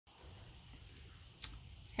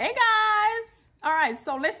right,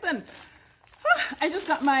 so listen, I just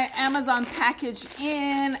got my Amazon package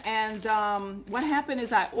in, and what happened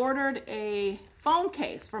is I ordered a phone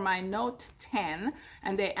case for my Note 10,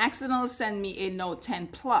 and they accidentally sent me a Note 10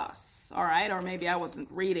 Plus, all right? Or maybe I wasn't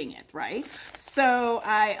reading it, right? So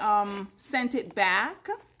I sent it back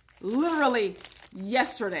literally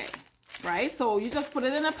yesterday, right? So you just put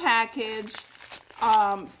it in a package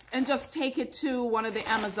and just take it to one of the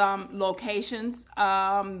Amazon locations.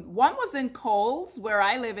 One was in Kohl's, where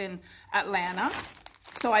I live in Atlanta.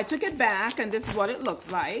 So I took it back, and this is what it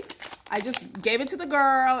looks like. I just gave it to the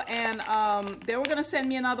girl, and they were gonna send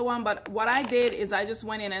me another one, but what I did is I just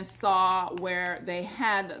went in and saw where they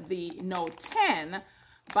had the Note 10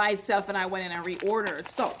 by itself, and I went in and reordered.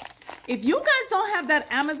 So if you guys don't have that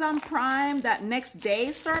Amazon Prime, that next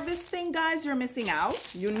day service thing, guys, you're missing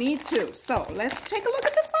out. You need to. So let's take a look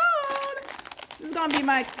at the phone. This is gonna be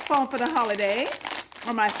my phone for the holiday,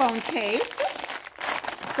 or my phone case.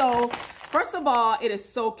 So first of all, it is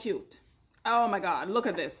so cute. Oh my God, look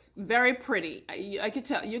at this. Very pretty. I could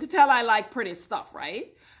tell, you could tell I like pretty stuff,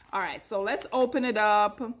 right? All right, so let's open it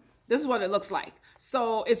up. This is what it looks like.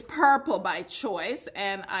 So it's purple by choice,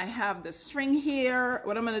 and I have the string here.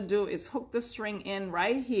 What I'm gonna do is hook the string in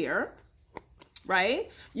right here, right?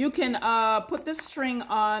 You can put the string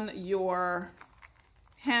on your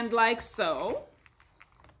hand like so,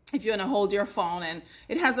 if you want to hold your phone, and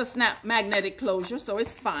it has a snap magnetic closure, so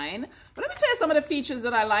it's fine. But let me tell you some of the features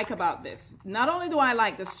that I like about this. Not only do I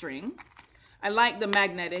like the string, I like the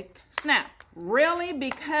magnetic snap. Really,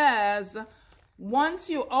 because once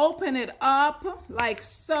you open it up like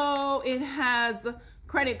so, it has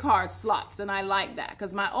credit card slots, and I like that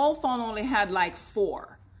because my old phone only had like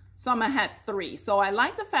 4. Some had 3. So I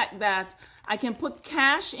like the fact that I can put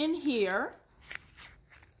cash in here,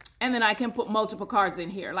 and then I can put multiple cards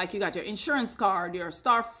in here. Like you got your insurance card, your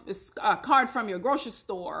card from your grocery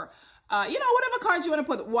store, you know, whatever cards you want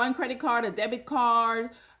to put. One credit card, a debit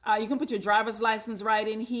card. You can put your driver's license right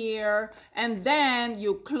in here. And then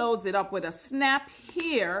you close it up with a snap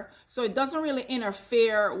here, so it doesn't really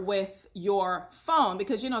interfere with your phone.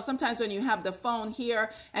 Because, you know, sometimes when you have the phone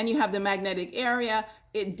here and you have the magnetic area,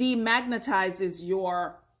 it demagnetizes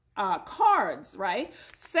your cards, right?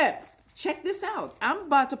 So check this out. I'm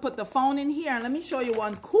about to put the phone in here, and let me show you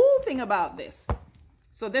one cool thing about this.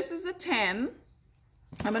 So this is a 10.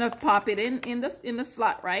 I'm gonna pop it in the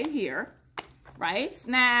slot right here, right?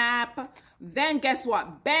 Snap. Then guess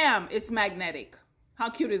what? Bam! It's magnetic. How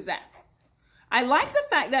cute is that? I like the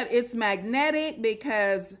fact that it's magnetic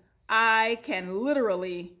because I can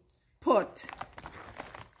literally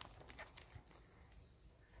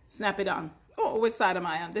snap it on. Oh, which side am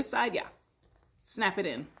I on? This side, yeah. Snap it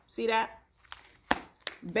in. See that?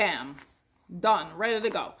 Bam. Done. Ready to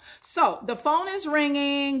go. So the phone is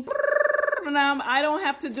ringing. Now I don't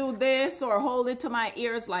have to do this or hold it to my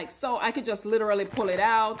ears like so. I could just literally pull it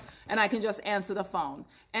out, and I can just answer the phone.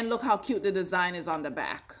 And look how cute the design is on the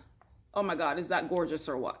back. Oh my God, is that gorgeous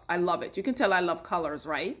or what? I love it. You can tell I love colors,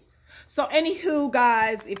 right? So anywho,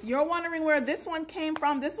 guys, if you're wondering where this one came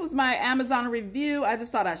from, this was my Amazon review. I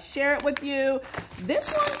just thought I'd share it with you.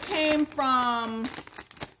 This one came from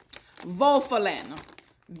Vofolen.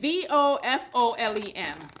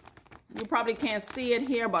 V-O-F-O-L-E-N. You probably can't see it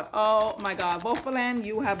here, but oh my God, Vofolen,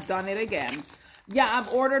 you have done it again. Yeah,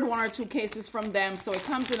 I've ordered 1 or 2 cases from them, so it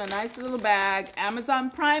comes in a nice little bag.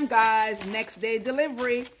 Amazon Prime, guys, next day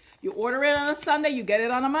delivery. You order it on a Sunday, you get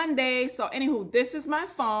it on a Monday. So anywho, this is my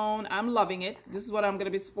phone. I'm loving it. This is what I'm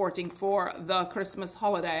gonna be sporting for the Christmas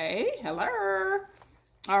holiday. Hello.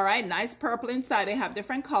 All right, nice purple inside. They have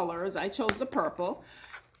different colors. I chose the purple.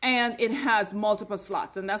 And it has multiple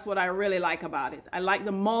slots, and that's what I really like about it. I like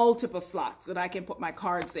the multiple slots that I can put my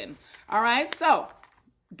cards in. All right, so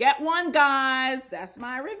get one, guys. That's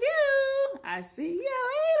my review. I see you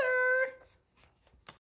later.